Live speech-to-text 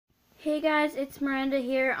Okay guys, it's Miranda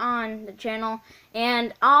here on the channel,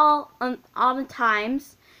 and all the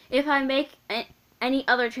times, if I make any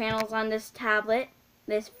other channels on this tablet,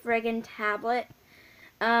 this friggin' tablet,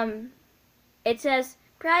 it says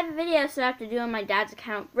private video, so I have to do on my dad's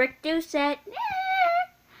account. Rick Deuce it.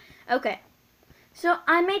 Okay, so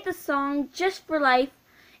I made the song just for life.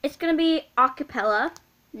 It's gonna be acapella,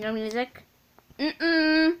 no music.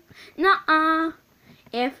 Nuh-uh.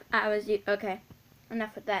 If I was you, okay,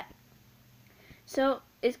 enough with that. So,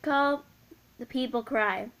 it's called The People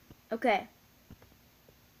Cry. Okay.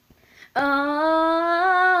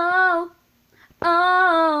 Oh,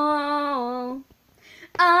 oh,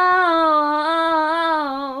 oh.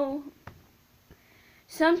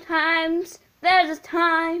 Sometimes there's a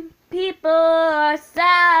time people are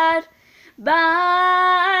sad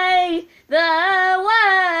by the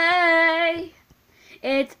way.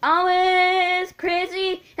 It's always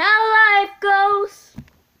crazy how life goes.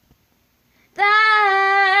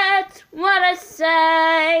 That's what I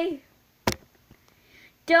say.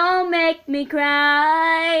 Don't make me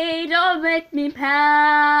cry, don't make me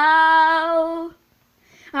pout.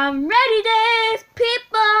 On rainy days,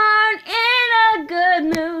 people aren't in a good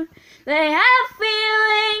mood. They have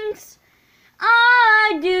feelings.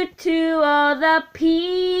 I do too. All the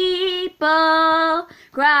people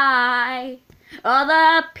cry. All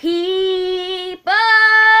the people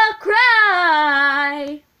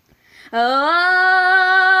cry. Oh,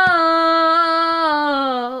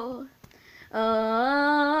 oh,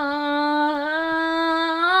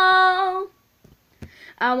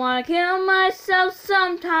 I wanna kill myself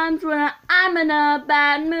sometimes when I'm in a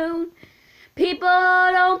bad mood. People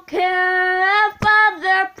don't care about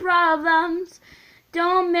their problems.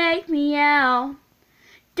 Don't make me yell.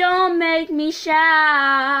 Don't make me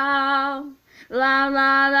shout. La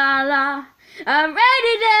la la la. On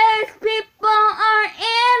rainy days, people aren't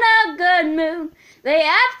in a good mood. They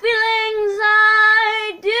have feelings.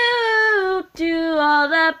 I do to all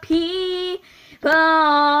the people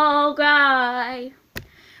cry.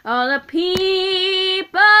 All the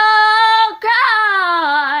people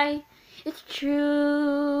cry. It's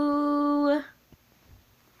true.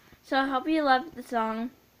 So I hope you loved the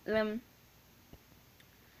song. It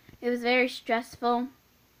was very stressful.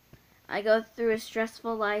 I go through a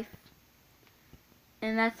stressful life,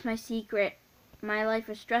 and that's my secret. My life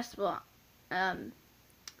is stressful.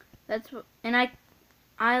 That's what, and I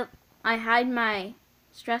hide my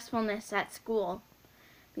stressfulness at school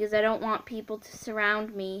because I don't want people to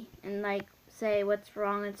surround me and like say what's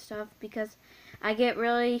wrong and stuff, because I get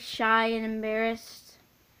really shy and embarrassed,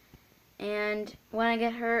 and when I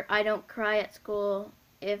get hurt, I don't cry at school.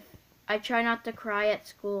 If I try not to cry at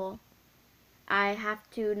school, I have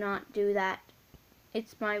to not do that.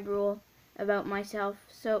 It's my rule about myself.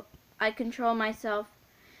 So I control myself.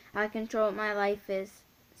 I control what my life is.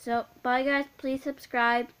 So bye guys, please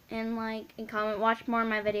subscribe and like and comment. Watch more of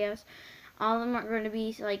my videos. All of them are going to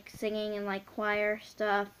be like singing and like choir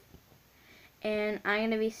stuff. And I'm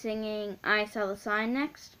going to be singing I Saw the Sign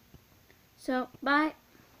next. So bye.